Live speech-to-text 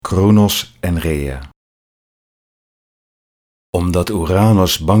Kronos en Rhea. Omdat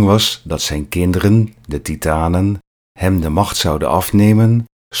Ouranos bang was dat zijn kinderen, de Titanen, hem de macht zouden afnemen,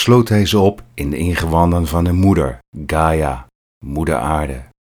 sloot hij ze op in de ingewanden van hun moeder, Gaia, moeder aarde.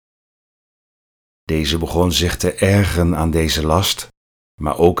 Deze begon zich te ergeren aan deze last,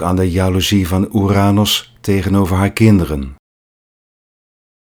 maar ook aan de jaloezie van Ouranos tegenover haar kinderen.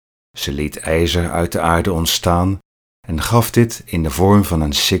 Ze liet ijzer uit de aarde ontstaan en gaf dit in de vorm van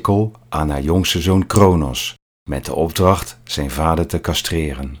een sikkel aan haar jongste zoon Kronos, met de opdracht zijn vader te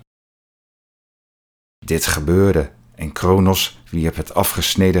castreren. Dit gebeurde en Kronos wierp het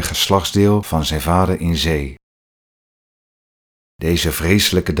afgesneden geslachtsdeel van zijn vader in zee. Deze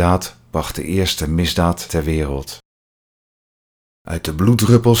vreselijke daad bracht de eerste misdaad ter wereld. Uit de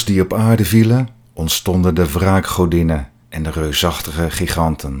bloeddruppels die op aarde vielen, ontstonden de wraakgodinnen en de reusachtige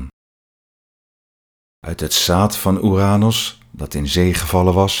giganten. Uit het zaad van Ouranos, dat in zee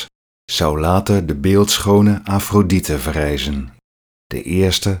gevallen was, zou later de beeldschone Afrodite verrijzen, de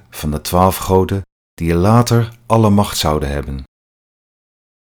eerste van de 12 goden die later alle macht zouden hebben.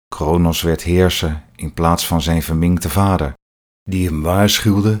 Kronos werd heerser in plaats van zijn verminkte vader, die hem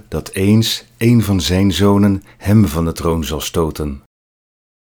waarschuwde dat eens een van zijn zonen hem van de troon zal stoten.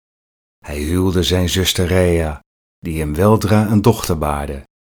 Hij huwde zijn zuster Rhea, die hem weldra een dochter baarde,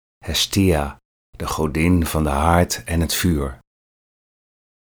 Hestia, de godin van de haard en het vuur.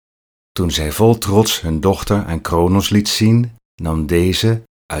 Toen zij vol trots hun dochter aan Kronos liet zien, nam deze,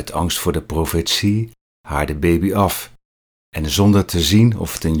 uit angst voor de profetie, haar de baby af, en zonder te zien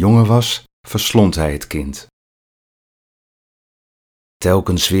of het een jongen was, verslond hij het kind.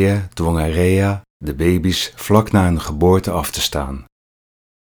 Telkens weer dwong hij Rhea de baby's vlak na hun geboorte af te staan.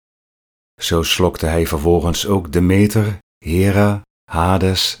 Zo slokte hij vervolgens ook Demeter, Hera,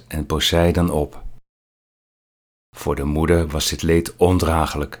 Hades en Poseidon op. Voor de moeder was dit leed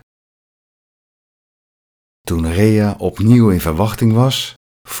ondraaglijk. Toen Rhea opnieuw in verwachting was,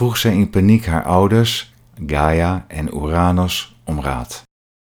 vroeg zij in paniek haar ouders, Gaia en Ouranos, om raad.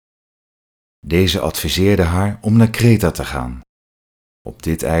 Deze adviseerden haar om naar Kreta te gaan. Op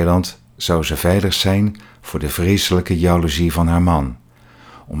dit eiland zou ze veilig zijn voor de vreselijke jaloezie van haar man,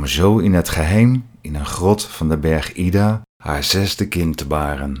 om zo in het geheim in een grot van de berg Ida haar 6e kind te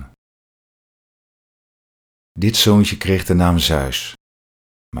baren. Dit zoontje kreeg de naam Zeus,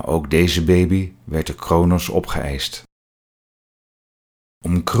 maar ook deze baby werd door Kronos opgeëist.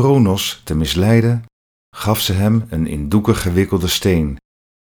 Om Kronos te misleiden, gaf ze hem een in doeken gewikkelde steen,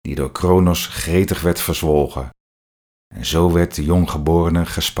 die door Kronos gretig werd verzwolgen, en zo werd de jonggeborene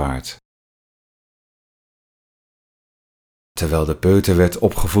gespaard. Terwijl de peuter werd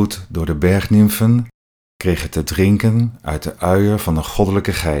opgevoed door de bergnimfen, kreeg het te drinken uit de uier van een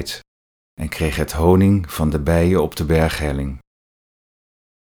goddelijke geit en kreeg het honing van de bijen op de berghelling.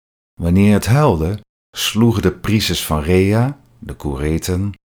 Wanneer het huilde, sloegen de priesters van Rhea, de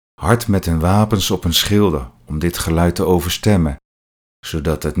Koereten, hard met hun wapens op hun schilden om dit geluid te overstemmen,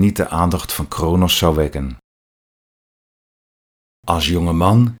 zodat het niet de aandacht van Kronos zou wekken. Als jonge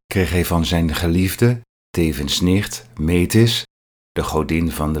man kreeg hij van zijn geliefde, tevens nicht, Metis, de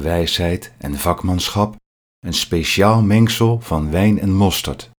godin van de wijsheid en vakmanschap, een speciaal mengsel van wijn en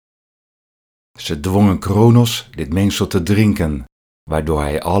mosterd. Ze dwongen Kronos dit mengsel te drinken, waardoor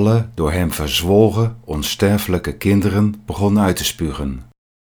hij alle door hem verzwolgen, onsterfelijke kinderen begon uit te spugen.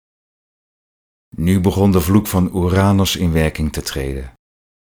 Nu begon de vloek van Ouranos in werking te treden.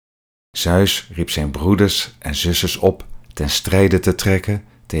 Zeus riep zijn broeders en zusters op ten strijde te trekken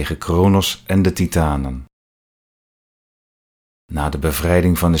tegen Kronos en de Titanen. Na de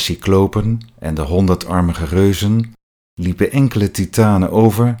bevrijding van de Cyclopen en de 100-armige reuzen liepen enkele Titanen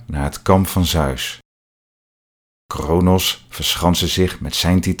over naar het kamp van Zeus. Kronos verschanste zich met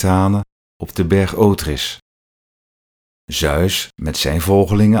zijn Titanen op de berg Otris. Zeus met zijn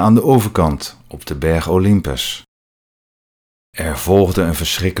volgelingen aan de overkant op de berg Olympus. Er volgde een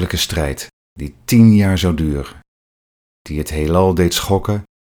verschrikkelijke strijd die 10 jaar zou duren, die het heelal deed schokken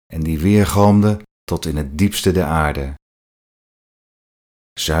en die weergalmde tot in het diepste der aarde.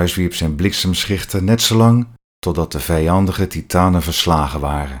 Zeus wierp zijn bliksemschichten net zolang totdat de vijandige Titanen verslagen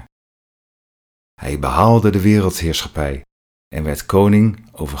waren. Hij behaalde de wereldheerschappij en werd koning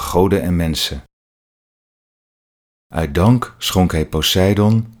over goden en mensen. Uit dank schonk hij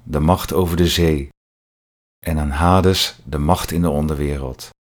Poseidon de macht over de zee en aan Hades de macht in de onderwereld.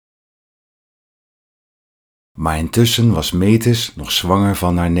 Maar intussen was Metis nog zwanger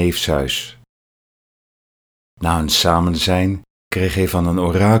van haar neef Zeus. Na hun samenzijn kreeg hij van een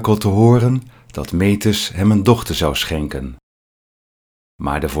orakel te horen dat Metis hem een dochter zou schenken.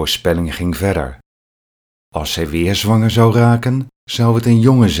 Maar de voorspelling ging verder. Als zij weer zwanger zou raken, zou het een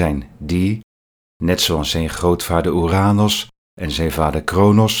jongen zijn die, net zoals zijn grootvader Ouranos en zijn vader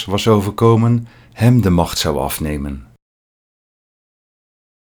Kronos was overkomen, hem de macht zou afnemen.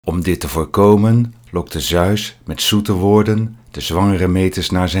 Om dit te voorkomen lokte Zeus met zoete woorden de zwangere Metis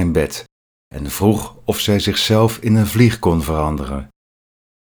naar zijn bed en vroeg of zij zichzelf in een vlieg kon veranderen.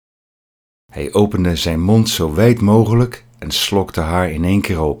 Hij opende zijn mond zo wijd mogelijk en slokte haar in 1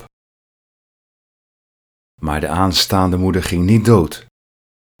 keer op. Maar de aanstaande moeder ging niet dood.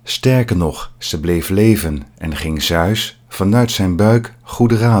 Sterker nog, ze bleef leven en ging Zeus vanuit zijn buik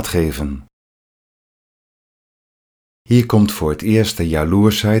goede raad geven. Hier komt voor het eerst de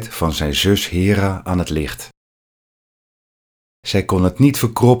jaloersheid van zijn zus Hera aan het licht. Zij kon het niet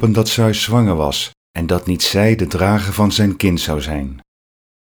verkroppen dat Zeus zwanger was en dat niet zij de drager van zijn kind zou zijn.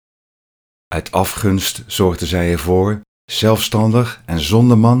 Uit afgunst zorgde zij ervoor, zelfstandig en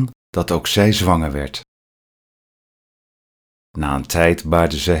zonder man, dat ook zij zwanger werd. Na een tijd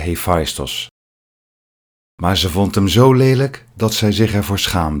baarde ze Hephaïstos. Maar ze vond hem zo lelijk dat zij zich ervoor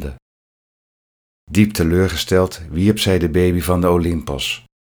schaamde. Diep teleurgesteld wierp zij de baby van de Olympos.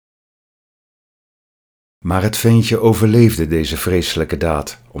 Maar het ventje overleefde deze vreselijke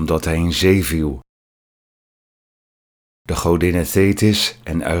daad, omdat hij in zee viel. De godinnen Thetis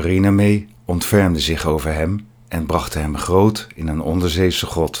en hiermee ontfermden zich over hem en brachten hem groot in een onderzeese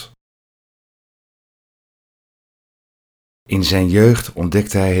grot. In zijn jeugd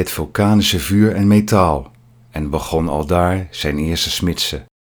ontdekte hij het vulkanische vuur en metaal en begon aldaar zijn eerste smidse.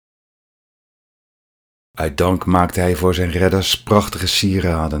 Uit dank maakte hij voor zijn redders prachtige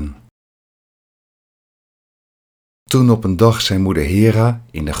sieraden. Toen op een dag zijn moeder Hera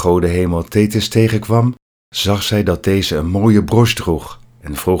in de godenhemel Thetis tegenkwam, zag zij dat deze een mooie broche droeg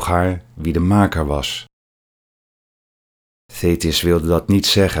en vroeg haar wie de maker was. Thetis wilde dat niet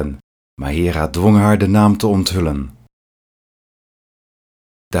zeggen, maar Hera dwong haar de naam te onthullen.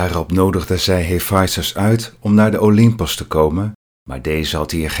 Daarop nodigde zij Hephaïstos uit om naar de Olympos te komen, maar deze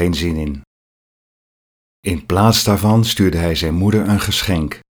had hier geen zin in. In plaats daarvan stuurde hij zijn moeder een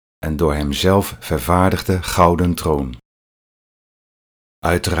geschenk, een door hemzelf vervaardigde gouden troon.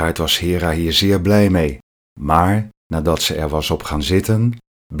 Uiteraard was Hera hier zeer blij mee, maar nadat ze er was op gaan zitten,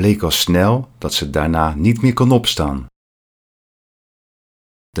 bleek al snel dat ze daarna niet meer kon opstaan.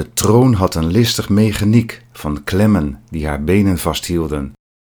 De troon had een listig mechaniek van klemmen die haar benen vasthielden,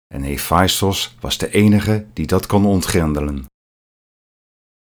 en Hephaïstos was de enige die dat kon ontgrendelen.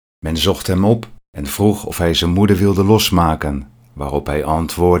 Men zocht hem op en vroeg of hij zijn moeder wilde losmaken, waarop hij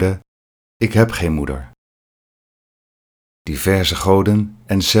antwoordde: "Ik heb geen moeder." Diverse goden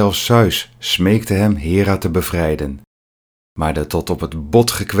en zelfs Zeus smeekten hem Hera te bevrijden, maar de tot op het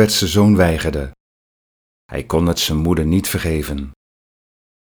bot gekwetste zoon weigerde. Hij kon het zijn moeder niet vergeven.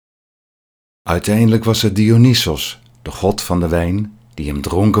 Uiteindelijk was het Dionysos, de god van de wijn, die hem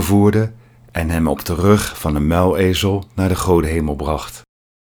dronken voerde en hem op de rug van een muilezel naar de godenhemel bracht.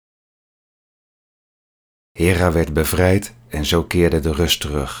 Hera werd bevrijd en zo keerde de rust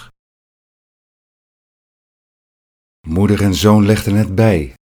terug. Moeder en zoon legden het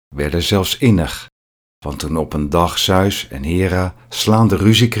bij, werden zelfs innig, want toen op een dag Zeus en Hera slaande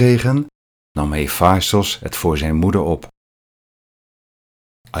ruzie kregen, nam Hephaïstos het voor zijn moeder op.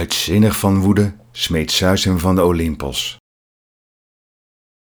 Uitzinnig van woede smeet Zeus hem van de Olympos.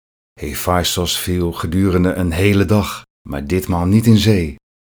 Hephaïstos viel gedurende een hele dag, maar ditmaal niet in zee.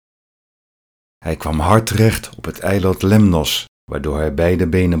 Hij kwam hard terecht op het eiland Lemnos, waardoor hij beide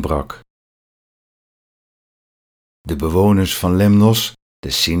benen brak. De bewoners van Lemnos, de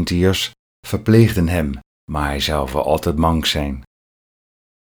Sintiërs, verpleegden hem, maar hij zou voor altijd mank zijn.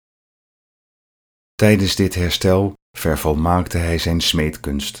 Tijdens dit herstel vervolmaakte hij zijn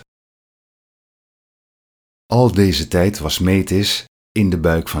smeedkunst. Al deze tijd was Metis, in de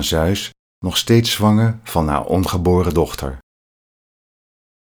buik van Zeus, nog steeds zwanger van haar ongeboren dochter.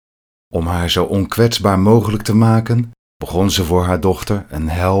 Om haar zo onkwetsbaar mogelijk te maken, begon ze voor haar dochter een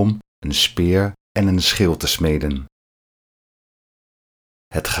helm, een speer en een schild te smeden.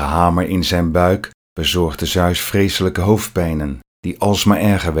 Het gehamer in zijn buik bezorgde Zeus vreselijke hoofdpijnen, die alsmaar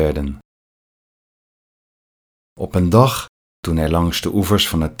erger werden. Op een dag, toen hij langs de oevers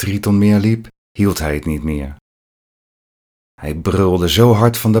van het Tritonmeer liep, hield hij het niet meer. Hij brulde zo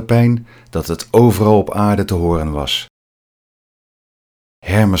hard van de pijn dat het overal op aarde te horen was.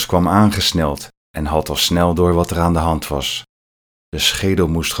 Hermes kwam aangesneld en had al snel door wat er aan de hand was. De schedel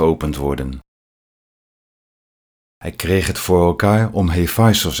moest geopend worden. Hij kreeg het voor elkaar om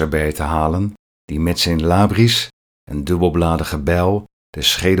Hephaïstos erbij te halen, die met zijn labris, een dubbelbladige bijl, de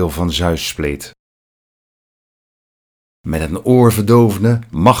schedel van Zeus spleet. Met een oorverdovende,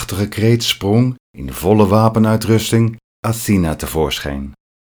 machtige kreet sprong, in volle wapenuitrusting, Athena tevoorschijn.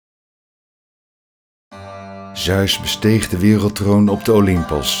 Zeus besteeg de wereldtroon op de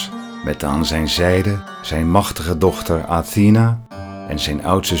Olympos, met aan zijn zijde zijn machtige dochter Athena en zijn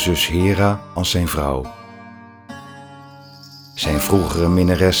oudste zus Hera als zijn vrouw. Zijn vroegere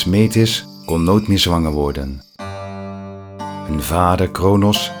minnares Metis kon nooit meer zwanger worden. Hun vader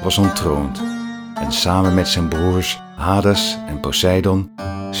Kronos was ontroond en samen met zijn broers Hades en Poseidon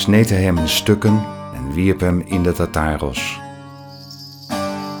sneed hij hem in stukken en wierp hem in de Tartaros.